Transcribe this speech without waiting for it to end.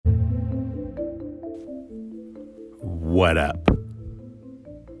What up?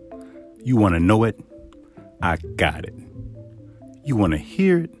 You want to know it? I got it. You want to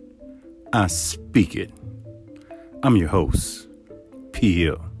hear it? I speak it. I'm your host, P.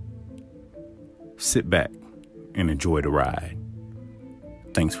 Hill. Sit back and enjoy the ride.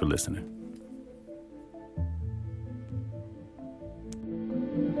 Thanks for listening.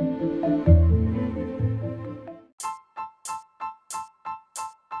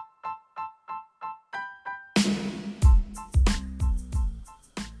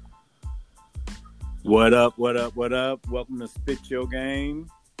 What up, what up, what up? Welcome to Spit Your Game.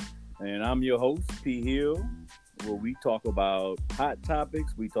 And I'm your host, P. Hill, where we talk about hot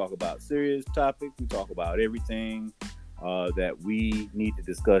topics, we talk about serious topics, we talk about everything that we need to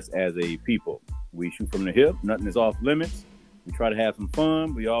discuss as a people. We shoot from the hip, nothing is off limits. We try to have some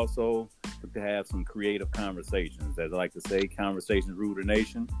fun. We also look to have some creative conversations. As I like to say, conversations rule the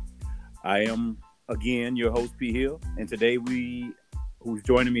nation. I am, again, your host, P. Hill, and today who's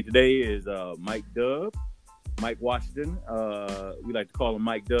joining me today is Mike Dub, Mike Washington. We like to call him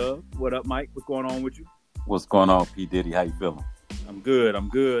Mike Dub. What up, Mike? What's going on with you? What's going on, P. Diddy? How you feeling? I'm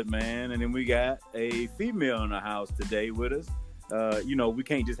good, man. And then we got a female in the house today with us. We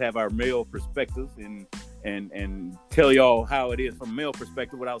can't just have our male perspectives and tell y'all how it is from a male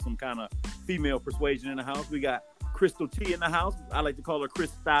perspective without some kind of female persuasion in the house. We got Crystal T in the house. I like to call her Chris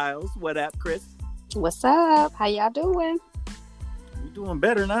Styles. What up, Chris? What's up? How y'all doing? We doing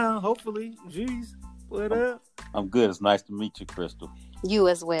better now, hopefully. Jeez, what up? I'm good. It's nice to meet you, Crystal. You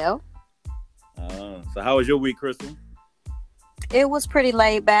as well. So how was your week, Crystal? It was pretty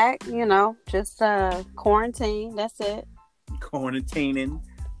laid back, just quarantine. That's it. Quarantining.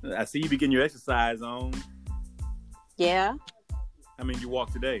 I see you be getting your exercise on. Yeah. How many you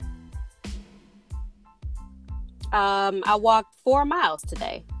walk today? I walked 4 miles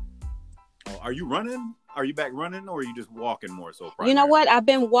today. Oh, are you running? Are you back running, or are you just walking more so? Primarily? You know what? I've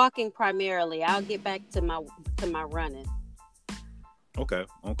been walking primarily. I'll get back to my running. Okay.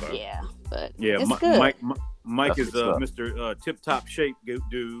 Yeah, but yeah, it's good. Mike is Mr. Tip Top Shape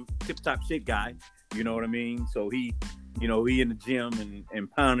dude, Tip Top Shape guy. You know what I mean? So he in the gym and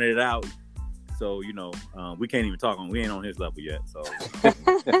pounding it out. So we can't even talk on. We ain't on his level yet. So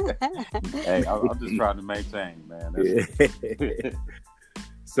hey, I'm just trying to maintain, man.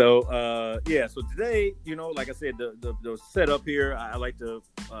 So so today, like I said, the setup here, I like to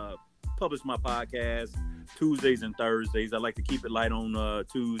publish my podcast Tuesdays and Thursdays. I like to keep it light on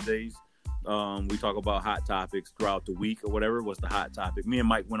Tuesdays. We talk about hot topics throughout the week or whatever. What's the hot topic? Me and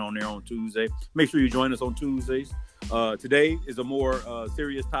Mike went on there on Tuesday. Make sure you join us on Tuesdays. Today is a more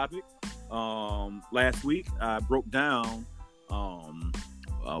serious topic. Last week I broke down All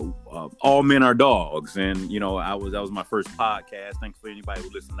Men Are Dogs, and that was my first podcast. Thanks for anybody who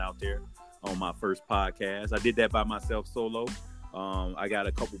listened out there on my first podcast. I did that by myself solo. I got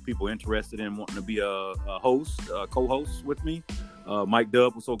a couple people interested in wanting to be a co-host with me. Mike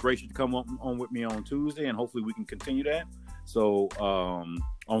Dub was so gracious to come on with me on Tuesday, and hopefully we can continue that. So on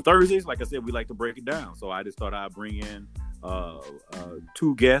Thursdays, like I said, we like to break it down. So I just thought I'd bring in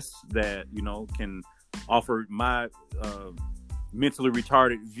two guests that can offer my mentally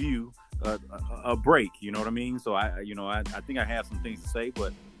retarded view a break. You know what I mean? So I think I have some things to say,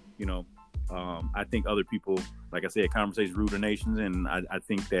 but I think other people, like I said, conversations rule the nations, and I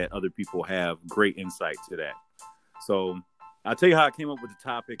think that other people have great insight to that. So I'll tell you how I came up with the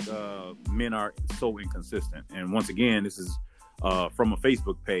topic, men are so inconsistent. And once again, this is from a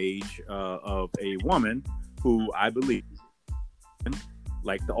Facebook page of a woman who I believe,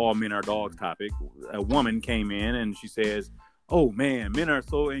 like the All Men Are Dogs topic, a woman came in and she says, "Oh man, men are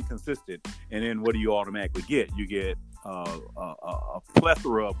so inconsistent." And then what do you automatically get? You get a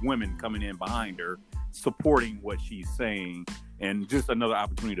plethora of women coming in behind her, supporting what she's saying, and just another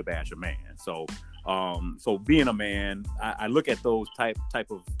opportunity to bash a man. So being a man, I look at those type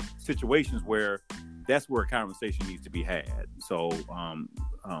of situations where that's where a conversation needs to be had. So,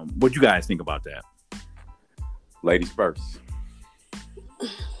 what you guys think about that? Ladies first.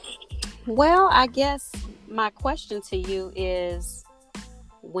 Well, I guess my question to you is,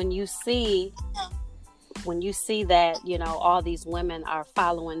 when you see that all these women are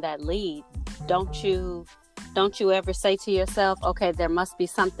following that lead, don't you ever say to yourself, okay, there must be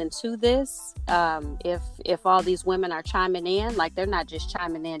something to this? If all these women are chiming in, like, they're not just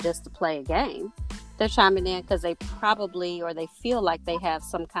chiming in just to play a game. They're chiming in because they probably, or they feel like they have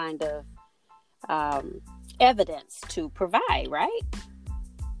some kind of evidence to provide, right?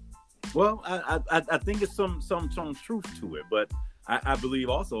 Well, I think it's some truth to it, but I believe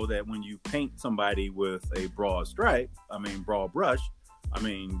also that when you paint somebody with a broad brush,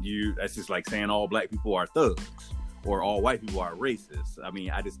 that's just like saying all black people are thugs, or all white people are racist. I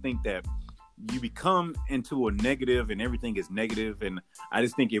mean, I just think that you become into a negative and everything is negative. And I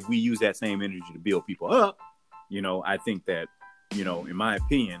just think if we use that same energy to build people up, I think that, in my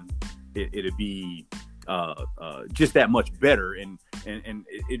opinion, it'd be just that much better. And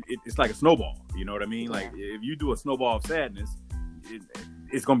it's like a snowball. You know what I mean? Yeah. Like if you do a snowball of sadness,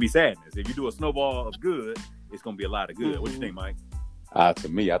 it's going to be sadness. If you do a snowball of good, it's going to be a lot of good. Mm-hmm. What you think, Mike? To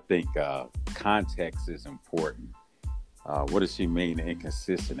me, I think context is important. What does she mean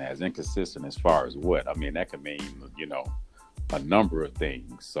inconsistent as? Inconsistent as far as what? I mean, that could mean, a number of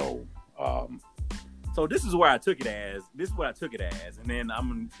things. So, so this is where I took it as. This is what I took it as, and then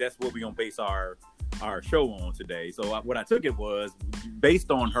that's what we're gonna base our show on today. So what I took it was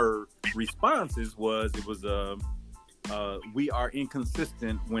based on her responses we are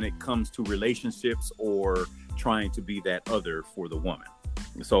inconsistent when it comes to relationships or trying to be that other for the woman.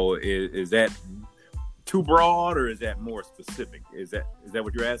 So is that too broad or is that more specific? Is that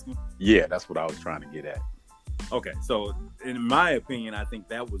what you're asking? Yeah, that's what I was trying to get at. Okay, so in my opinion, I think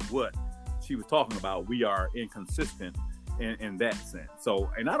that was what she was talking about. We are inconsistent in that sense. So,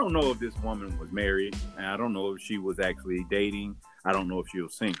 and I don't know if this woman was married, and I don't know if she was actually dating. I don't know if she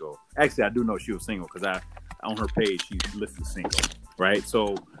was single. Actually, I do know she was single because on her page she's listed single, right?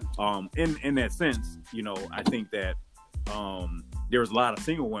 So, in that sense, I think that there's a lot of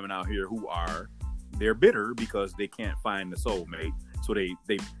single women out here who they're bitter because they can't find the soulmate, so they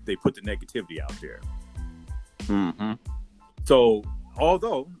put the negativity out there. Mm-hmm. So,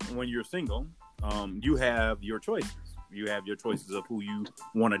 although when you're single, you have your choices. You have your choices of who you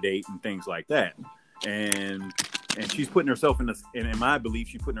want to date and things like that. And she's putting herself in my belief,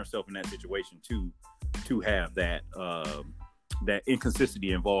 she's putting herself in that situation to have that that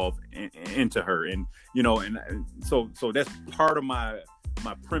inconsistency involved into her. And so that's part of my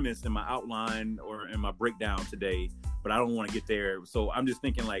premise and my outline or in my breakdown today. But I don't want to get there. So I'm just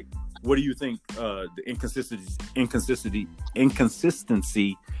thinking, like, what do you think the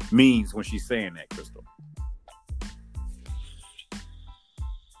inconsistency means when she's saying that, Crystal?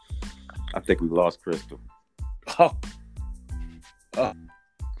 I think we lost Crystal. Oh.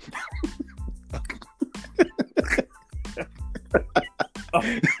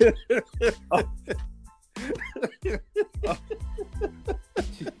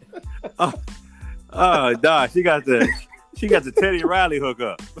 Oh, nah, she got the Teddy Riley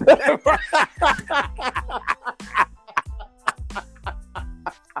hookup.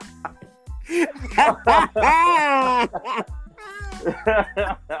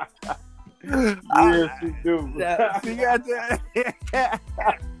 Yes, she do. She got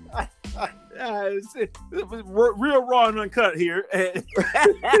real raw and uncut here.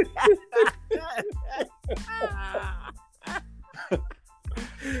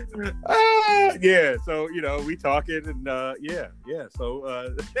 Yeah, so we talking and yeah.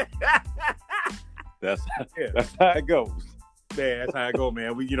 So that's how it goes. Man, that's how it go,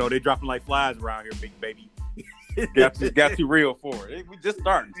 man. We they dropping like flies around here, big baby. got too real for it. We just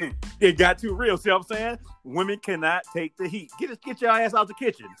starting too. It got too real. See what I'm saying? Women cannot take the heat. Get your ass out the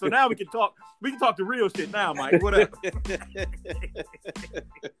kitchen. So now we can talk. We can talk the real shit now, Mike. What up?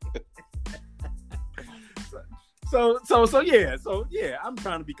 So yeah. I'm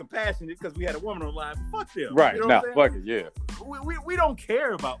trying to be compassionate because we had a woman on the line. Fuck them. Right now, fuck it. Yeah. We don't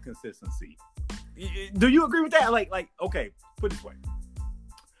care about consistency. Do you agree with that? Like okay, put it this way.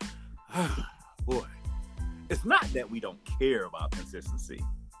 Boy. It's not that we don't care about consistency,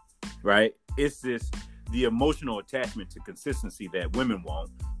 right? It's just the emotional attachment to consistency that women want.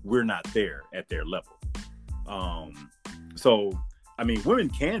 We're not there at their level. So, I mean, women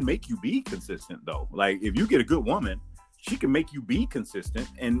can make you be consistent, though. Like, if you get a good woman, she can make you be consistent,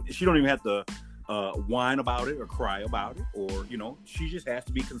 and she don't even have to whine about it or cry about it, or, she just has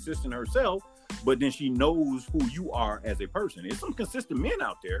to be consistent herself, but then she knows who you are as a person. There's some consistent men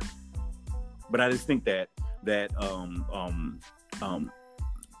out there, but I just think that the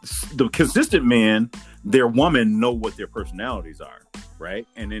consistent men, their woman know what their personalities are, right?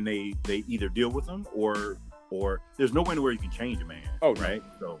 And then they either deal with them or there's no way where you can change a man. Oh, right.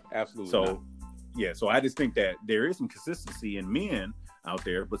 So absolutely. So not. Yeah. So I just think that there is some consistency in men out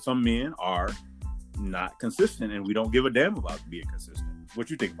there, but some men are not consistent, and we don't give a damn about being consistent. What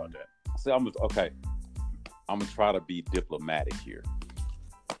you think about that? So I'm gonna try to be diplomatic here.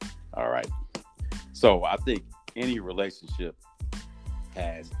 All right. So I think any relationship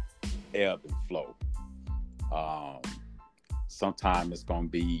has ebb and flow. Sometimes it's going to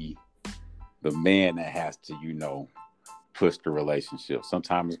be the man that has to, push the relationship.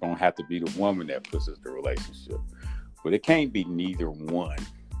 Sometimes it's going to have to be the woman that pushes the relationship. But it can't be neither one,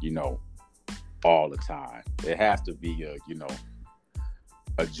 all the time. It has to be a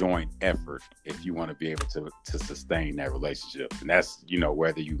joint effort if you want to be able to sustain that relationship. And that's,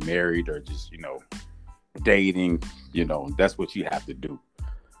 whether you married or just, dating, that's what you have to do.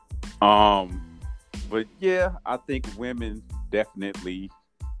 But yeah, I think women definitely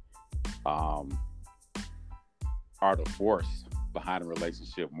are the force behind a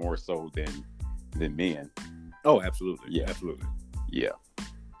relationship more so than men. Oh, absolutely. Yeah. Absolutely. Yeah.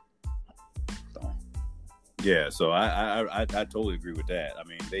 Yeah, so I totally agree with that. I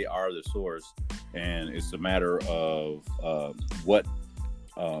mean, they are the source, and it's a matter of what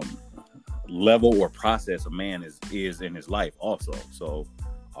level or process a man is in his life also. So,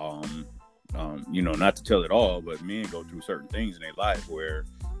 not to tell it all, but men go through certain things in their life where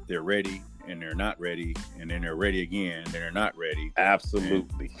they're ready and they're not ready, and then they're ready again, and then they're not ready.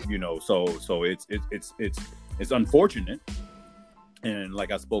 Absolutely. And, so it's unfortunate, and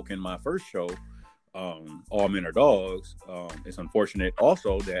like I spoke in my first show. All men are dogs. It's unfortunate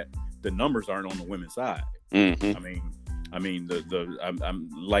also that the numbers aren't on the women's side. Mm-hmm. I mean, I'm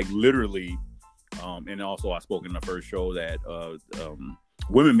like literally, and also I spoke in the first show that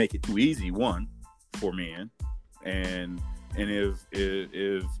women make it too easy, one, for men, and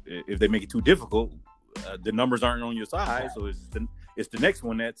if they make it too difficult, the numbers aren't on your side, so it's the next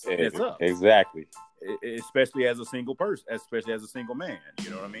one that's up. Exactly. Especially as a single person, especially as a single man,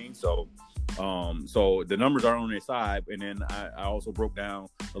 you know what I mean? So the numbers are on their side, and then I also broke down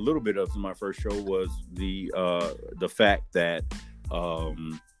a little bit of in my first show was the fact that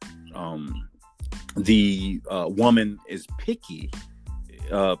the woman is picky,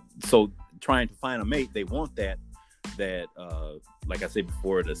 so trying to find a mate, they want that like I said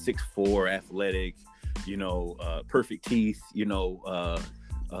before, the 6'4" athletic, perfect teeth,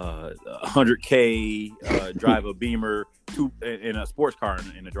 100K, drive a Beamer in a sports car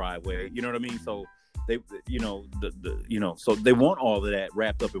in the driveway. You know what I mean? So they, so they want all of that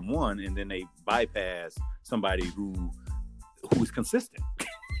wrapped up in one, and then they bypass somebody who's consistent.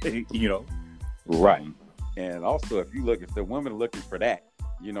 Right. And also, if the women are looking for that,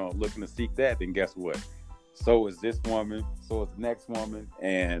 looking to seek that, then guess what? So is this woman. So is the next woman,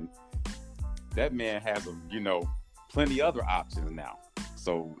 and that man has plenty other options now.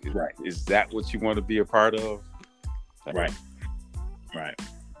 So is that what you want to be a part of? Right.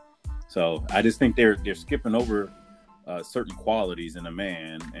 So I just think they're skipping over certain qualities in a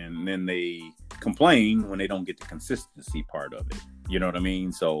man, and then they complain when they don't get the consistency part of it. You know what I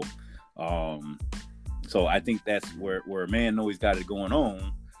mean? So I think that's where a man knows he's got it going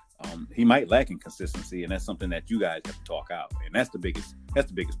on. He might lack in consistency, and that's something that you guys have to talk out. And that's the biggest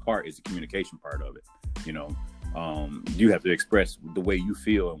part, is the communication part of it. You have to express the way you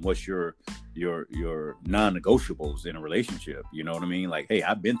feel and what's your non-negotiables in a relationship. You know what I mean? Like, hey,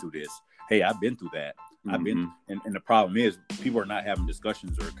 I've been through this. Hey, I've been through that. Mm-hmm. I've been, and the problem is people are not having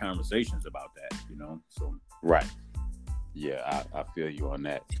discussions or conversations about that. So right. Yeah, I feel you on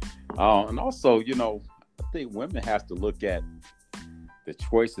that. And also, I think women have to look at the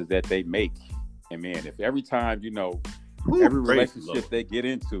choices that they make. And man, if every time, every relationship they get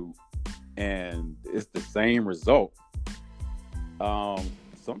into, and it's the same result,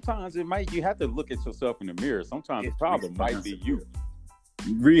 sometimes you have to look at yourself in the mirror. Sometimes the problem might be you.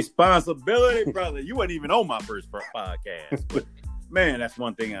 Responsibility, brother. You weren't even on my first podcast, but man, that's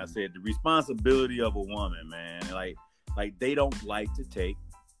one thing I said. The responsibility of a woman, man. Like they don't like to take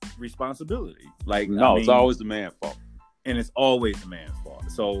responsibility. It's always the man's fault. And it's always the man's fault.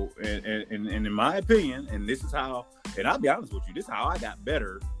 So, and in my opinion, and this is how, and I'll be honest with you, this is how I got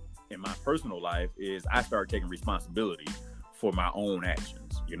better in my personal life, is I started taking responsibility for my own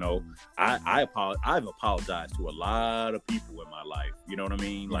actions. I've apologized to a lot of people in my life. You know what I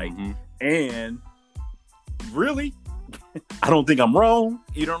mean? Mm-hmm. And really, I don't think I'm wrong.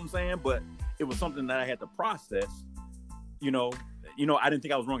 You know what I'm saying? But it was something that I had to process. I didn't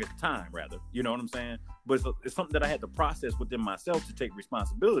think I was wrong at the time, rather. You know what I'm saying? But it's something that I had to process within myself to take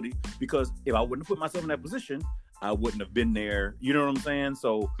responsibility, because if I wouldn't have put myself in that position, I wouldn't have been there. You know what I'm saying?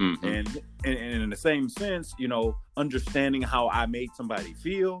 So, mm-hmm. and in the same sense, understanding how I made somebody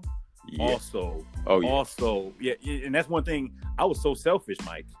feel. Yeah. Also, yeah. And that's one thing. I was so selfish,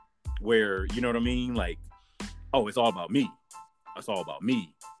 Mike, where, you know what I mean? Like, oh, it's all about me. It's all about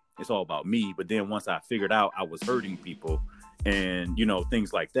me. It's all about me. But then once I figured out I was hurting people and,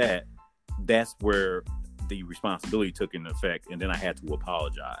 things like that, that's where the responsibility took into effect. And then I had to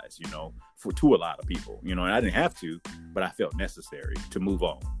apologize, to a lot of people, and I didn't have to, but I felt necessary to move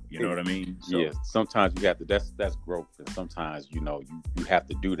on. You know what I mean? So, yeah. Sometimes you have to, that's growth. And sometimes, you have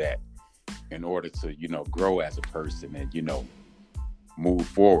to do that in order to, grow as a person and, move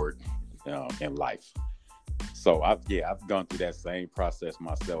forward. in life. So I've gone through that same process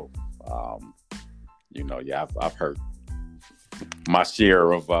myself. I've hurt my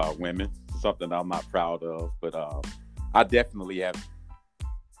share of women, something I'm not proud of, but I definitely have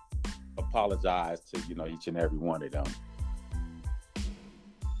apologized to each and every one of them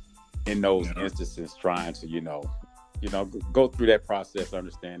in those instances, trying to go through that process,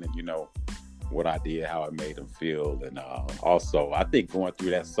 understanding what I did, how it made them feel, and also I think going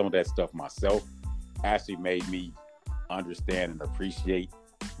through some of that stuff myself actually made me understand and appreciate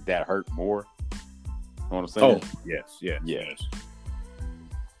that hurt more. You know what I'm saying? Oh, yes.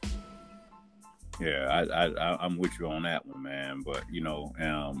 Yeah, I'm with you on that one, man. But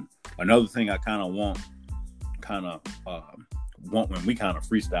another thing I kind of want when we kind of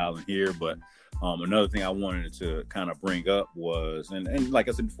freestyling here, but another thing I wanted to kind of bring up was, and like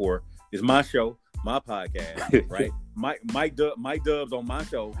I said before, it's my show, my podcast, right? Mike Dubs on my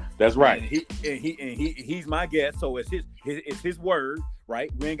show. That's right. And he's my guest, so it's his word,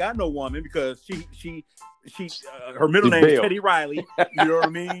 right? We ain't got no woman because she her middle name is Teddy Riley. You know what I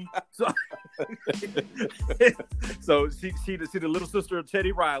mean? So she the little sister of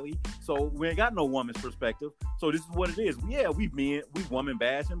Teddy Riley. So we ain't got no woman's perspective. So this is what it is. Yeah, we woman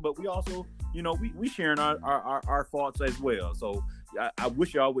bashing, but we also we sharing our thoughts as well. So I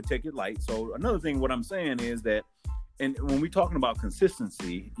wish y'all would take it light. So another thing, what I'm saying is that, and when we're talking about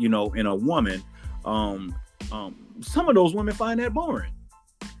consistency, in a woman, some of those women find that boring.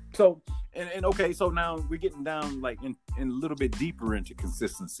 So, and okay, so now we're getting down like in a little bit deeper into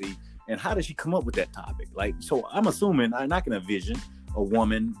consistency, and how does she come up with that topic? Like, so I'm assuming I can envision a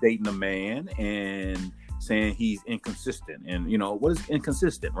woman dating a man and saying he's inconsistent, and what is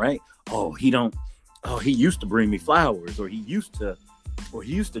inconsistent, right? He used to bring me flowers, or he used to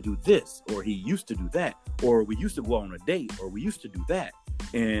do this, or he used to do that, or we used to go on a date, or we used to do that.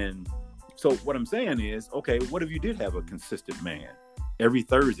 And so what I'm saying is, okay, what if you did have a consistent man? Every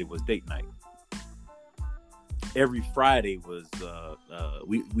Thursday was date night. Every Friday was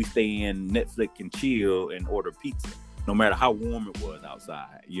we stay in Netflix and chill and order pizza, no matter how warm it was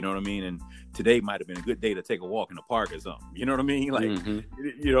outside. You know what I mean? And today might have been a good day to take a walk in the park or something. You know what I mean? Like,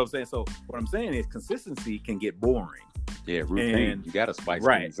 you know what I'm saying? So what I'm saying is consistency can get boring. Yeah, routine. And you gotta spice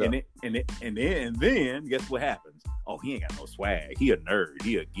things up. And then guess what happens? Oh, he ain't got no swag. He a nerd.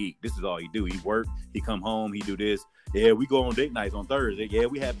 He a geek. This is all he do. He work. He come home. He do this. Yeah, we go on date nights on Thursday. Yeah,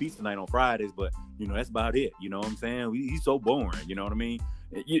 we have pizza night on Fridays. But that's about it. You know what I'm saying? He's so boring. You know what I mean?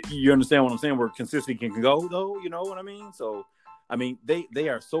 You understand what I'm saying? Where consistency can go, though. You know what I mean? So, I mean, they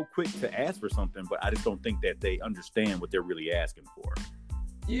are so quick to ask for something, but I just don't think that they understand what they're really asking for.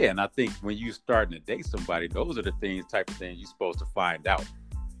 Yeah, and I think when you starting to date somebody, those are the type of things you're supposed to find out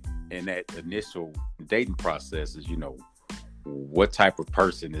in that initial dating process. Is what type of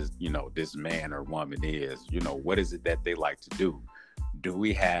person is this man or woman is. What is it that they like to do? Do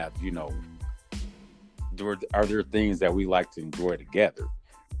we have are there things that we like to enjoy together?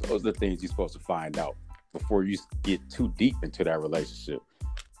 Those are the things you're supposed to find out before you get too deep into that relationship.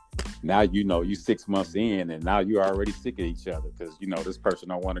 Now you 6 months in, and now you're already sick of each other because this person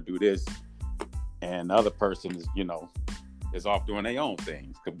don't want to do this, and the other person is is off doing their own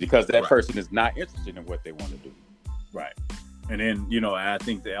things because that person is not interested in what they want to do. Right. And then I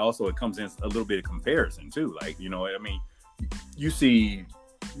think that also it comes in a little bit of comparison too. Like I mean, you see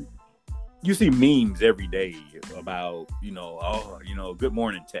memes every day about good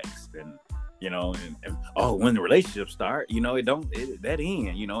morning text and when the relationship start, that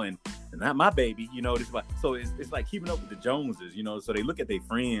end, and not my baby, this about, so it's like keeping up with the Joneses, so they look at their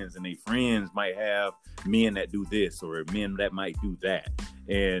friends and their friends might have men that do this or men that might do that.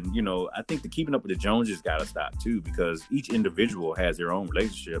 And, I think the keeping up with the Joneses got to stop too, because each individual has their own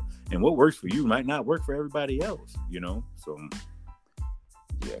relationship and what works for you might not work for everybody else, so.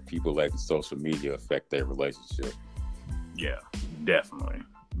 Yeah. People letting social media affect their relationship. Yeah, definitely.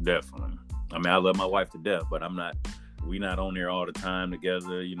 I mean, I love my wife to death, but we not on there all the time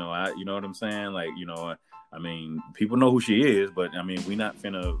together. You know what I'm saying? Like, I mean, people know who she is, but I mean, we not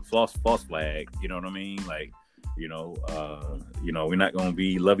finna false flag. You know what I mean? Like, we're not going to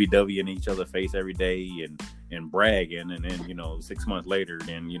be lovey-dovey in each other's face every day and bragging. And then, 6 months later,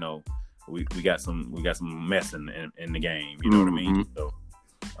 then, we got some mess in the game. You know what I mean?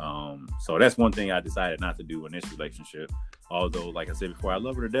 So that's one thing I decided not to do in this relationship. Although, like I said before, I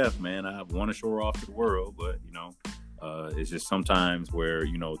love her to death, man. I want to show her off to the world, but it's just sometimes where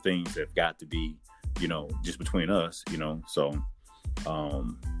things have got to be just between us. So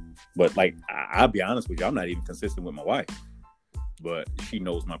but like I'll be honest with you, I'm not even consistent with my wife, but she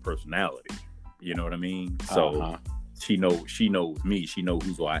knows my personality. You know what I mean? So she knows me. She knows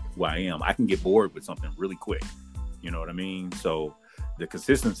who I am. I can get bored with something really quick. You know what I mean? So the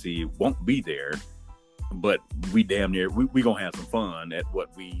consistency won't be there, but we damn near we gonna have some fun at what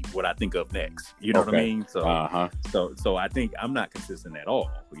I think of next. You know what I mean? So so I think I'm not consistent at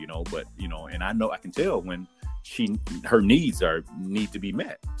all. You know, but you know, and I know I can tell when her needs need to be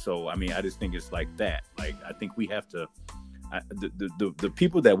met. So I mean, I just think it's like that. Like I think we have to. The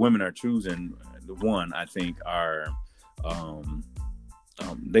people that women are choosing, the one I think are,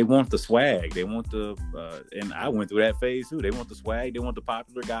 they want the swag. They want the, and I went through that phase too. They want the swag. They want the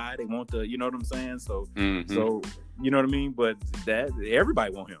popular guy. They want the, you know what I'm saying? So, so you know what I mean. But that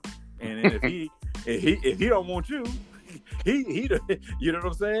everybody want him, and if he don't want you, he you know what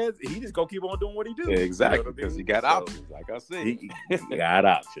I'm saying? He just gonna keep on doing what he do. Exactly, because he got options. Like I said, he got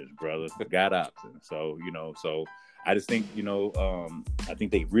options, brother. Got options. So you know, so. I just think, you know, I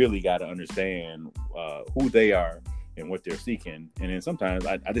think they really got to understand who they are and what they're seeking. And then sometimes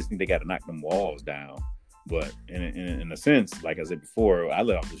I just think they got to knock them walls down. But in a sense, like I said before, I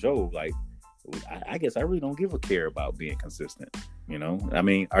let off the show, like, I guess I really don't give a care about being consistent. You know, I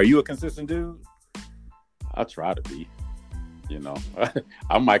mean, are you a consistent dude? I try to be, you know,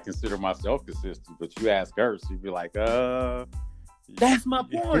 I might consider myself consistent, but you ask her, she'd be like, that's my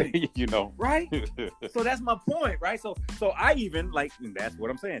point. You know, right? So that's my point, right? So I even like, and that's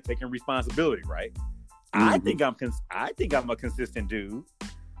what I'm saying, taking responsibility, right? I think I'm a consistent dude,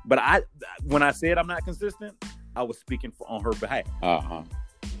 but when I said I'm not consistent, I was speaking on her behalf.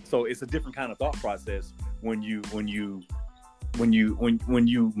 So it's a different kind of thought process when you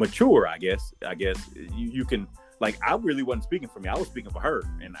mature. I guess you can, like, I really wasn't speaking for me. I was speaking for her,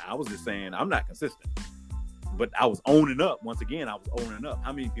 and I was just saying I'm not consistent. But I was owning up. Once again, I was owning up.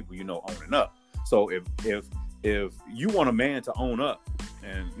 How many people you know owning up? So if you want a man to own up,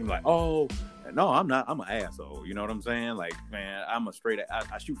 and you're like, oh no, I'm not. I'm an asshole. You know what I'm saying? Like, man, I'm a straight.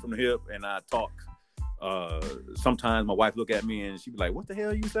 I shoot from the hip and I talk. Sometimes my wife look at me and she be like, "What the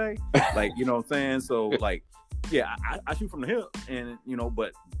hell you say?" Like, you know what I'm saying? So like, yeah, I shoot from the hip, and you know,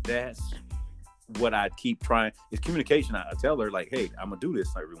 but that's what I keep trying is communication. I tell her like, hey, I'm gonna do this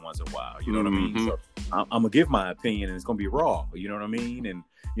every once in a while. You know what I mean? So I'm gonna give my opinion, and it's gonna be raw. You know what I mean? And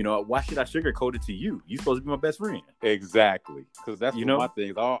you know, why should I sugarcoat it to you? You're supposed to be my best friend. Exactly, because that's one of my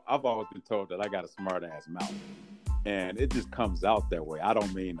things. I've always been told that I got a smart ass mouth, and it just comes out that way. I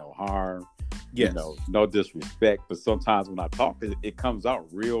don't mean no harm. Yes. You know, no disrespect, but sometimes when I talk, it comes out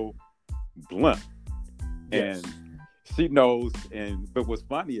real blunt. Yes. And she knows, but what's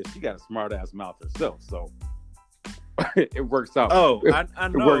funny is she got a smart ass mouth herself, so it works out. Oh, I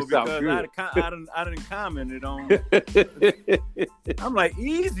know, because I didn't comment it on. I'm like,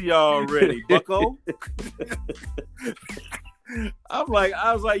 easy already, bucko. I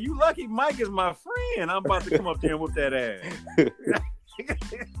was like, you lucky Mike is my friend. I'm about to come up there and whoop that ass.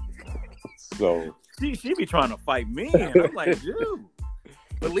 So she be trying to fight me, and I'm like, dude.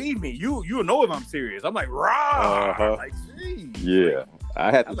 Believe me, you know if I'm serious. I'm like, rah, like, geez. Yeah, I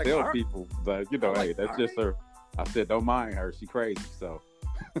had to tell people, but you know, hey, that's just her. I said, don't mind her, she crazy. So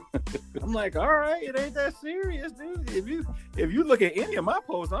I'm like, all right, it ain't that serious, dude. If you look at any of my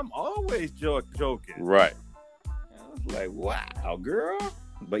posts, I'm always joking. Right. I was like, wow, girl.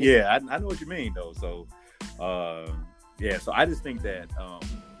 But yeah, I know what you mean though. So, yeah, so I just think that,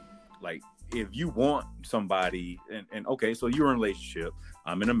 like, if you want somebody, and okay, so you're in a relationship,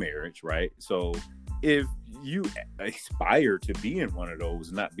 I'm in a marriage, right? So if you aspire to be in one of those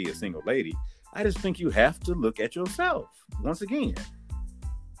and not be a single lady, I just think you have to look at yourself. Once again,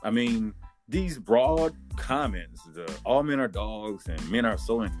 I mean, these broad comments, all men are dogs and men are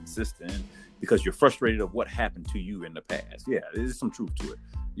so inconsistent because you're frustrated of what happened to you in the past. Yeah, there's some truth to it.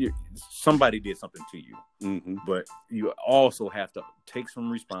 Somebody did something to you, but you also have to take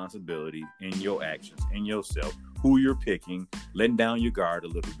some responsibility in your actions, in yourself, who you're picking, letting down your guard a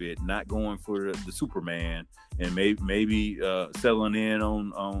little bit, not going for the Superman, and maybe settling in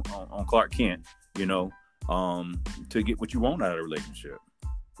on Clark Kent, you know, to get what you want out of a relationship.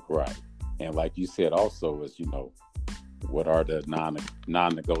 Right. And like you said, also is, you know, what are the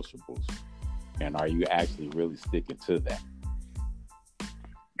non-negotiables, and are you actually really sticking to that?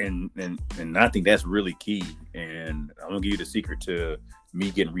 And I think that's really key. And I'm gonna give you the secret to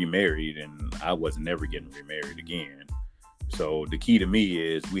me getting remarried, and I wasn't never getting remarried again. So the key to me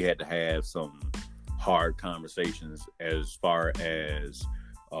is we had to have some hard conversations as far as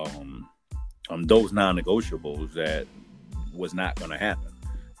those non-negotiables that was not going to happen.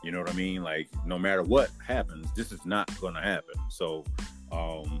 You know what I mean? Like, no matter what happens, this is not going to happen. So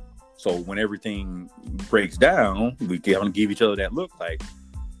when everything breaks down, we have to give each other that look like,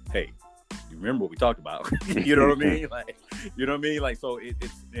 hey, you remember what we talked about. You know what I mean? Like, you know what I mean? Like, so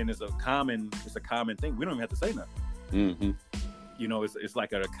it's a common thing. We don't even have to say nothing. Mm-hmm. You know, it's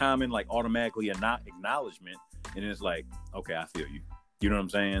like a common, like, automatically a not acknowledgement, and it's like, okay, I feel you. You know what I'm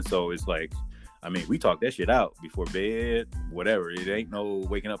saying? So it's like, I mean, we talk that shit out before bed, whatever. It ain't no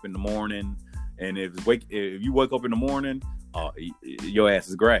waking up in the morning, and if you wake up in the morning, your ass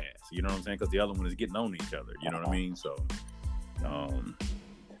is grass. You know what I'm saying? Because the other one is getting on each other. You know what I mean? So,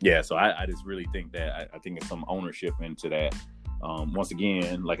 yeah. So I just really think that I think it's some ownership into that. Once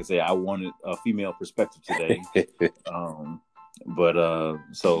again, like I said, I wanted a female perspective today.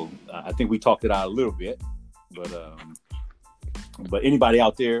 So I think we talked it out a little bit, but anybody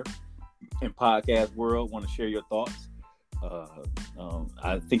out there in podcast world want to share your thoughts?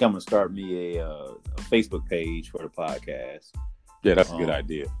 I think I'm gonna start me a Facebook page for the podcast. Yeah, that's a good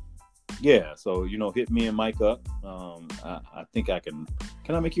idea. Yeah, so hit me and Mike up. I think I can.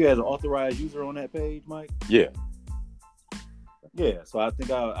 Can I make you as an authorized user on that page, Mike? Yeah. Yeah, so I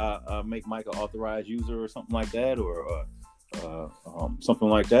think I'll make Mike an authorized user or something like that, or something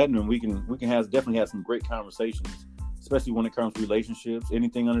like that, and then we can definitely have some great conversations, especially when it comes to relationships,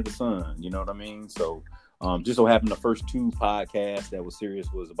 anything under the sun. You know what I mean? So, just so happened the first 2 podcasts that was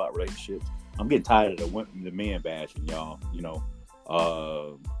serious was about relationships. I'm getting tired of the men bashing, y'all.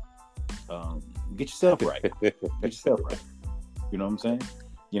 Get yourself right. Get yourself right. You know what I'm saying?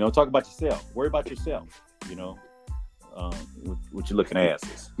 Talk about yourself. Worry about yourself. With your looking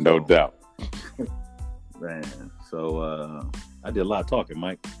asses. No doubt. Man. So I did a lot of talking,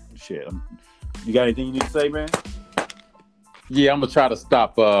 Mike. Shit. You got anything you need to say, man? Yeah, I'm gonna try to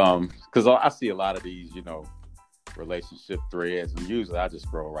stop because I see a lot of these, relationship threads, and usually I just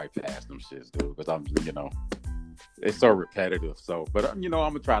scroll right past them shits, dude, because I'm, it's so repetitive. So, but I'm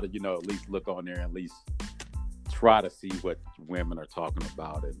gonna try to, at least look on there and at least try to see what women are talking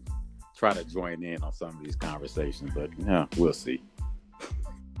about and try to join in on some of these conversations. But yeah, we'll see.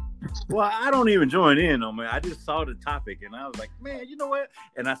 Well, I don't even join in on, man. I just saw the topic and I was like, man, you know what?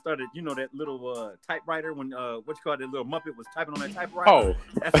 And I started, that little typewriter when that little Muppet was typing on that typewriter. Oh,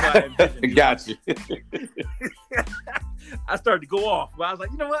 that's why I envisioned. Got you. I started to go off, but I was like,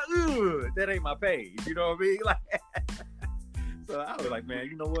 you know what? Ooh, that ain't my page. You know what I mean? Like, so I was like, man,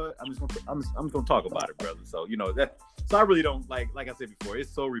 you know what? I'm just gonna talk about it, brother. So that. So I really don't like I said before. It's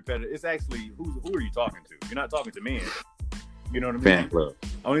so repetitive. It's actually who are you talking to? You're not talking to men. You know what I mean? Fan club.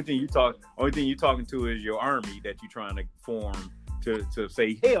 Only thing you talking to is your army that you're trying to form to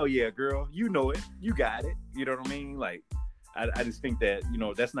say, hell yeah, girl, you know it, you got it. You know what I mean? Like, I just think that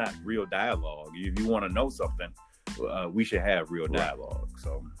that's not real dialogue. If you want to know something, we should have real dialogue.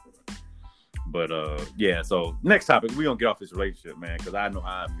 So, but yeah. So next topic, we gonna get off this relationship, man, because I know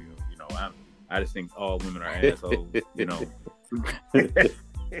how I feel. I just think all women are assholes.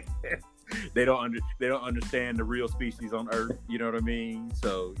 They don't understand the real species on Earth. You know what I mean?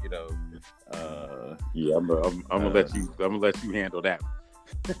 So yeah, I'm gonna let you handle that.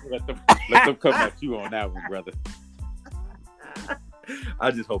 let them come at you on that one, brother.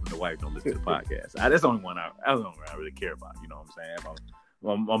 I just hoping the wife don't listen to the podcast. That's the only one I really care about. You know what I'm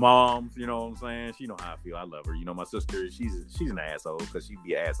saying? My mom, you know what I'm saying? She know how I feel. I love her. My sister, she's an asshole because she'd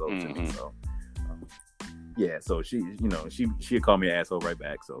be an asshole to me. So. Yeah, so she'd call me an asshole right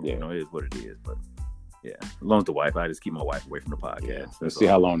back. So it is what it is. But yeah, as long as the wife, I just keep my wife away from the podcast. Yeah. Let's see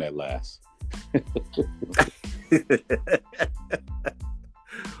how long that lasts.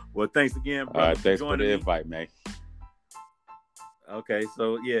 Well, thanks again, bro. All right, thanks for the invite, man. Okay,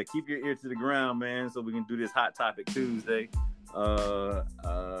 so yeah, keep your ear to the ground, man, so we can do this Hot Topic Tuesday. I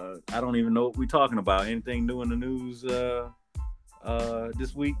don't even know what we're talking about. Anything new in the news?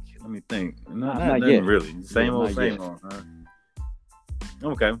 This week, let me think. Not yet. Really. Same old.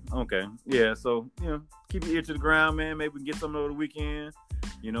 Okay. Yeah. So keep your ear to the ground, man. Maybe we can get something over the weekend.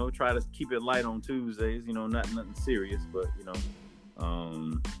 Try to keep it light on Tuesdays. Nothing serious, but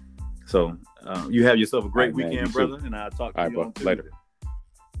So you have yourself a great weekend, man, brother, and I'll talk to you on Tuesday. Later.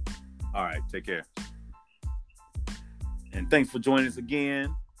 All right. Take care. And thanks for joining us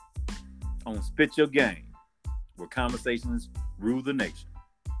again on Spit Your Game, where conversations rule the nation.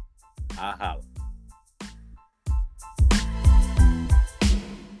 I holla.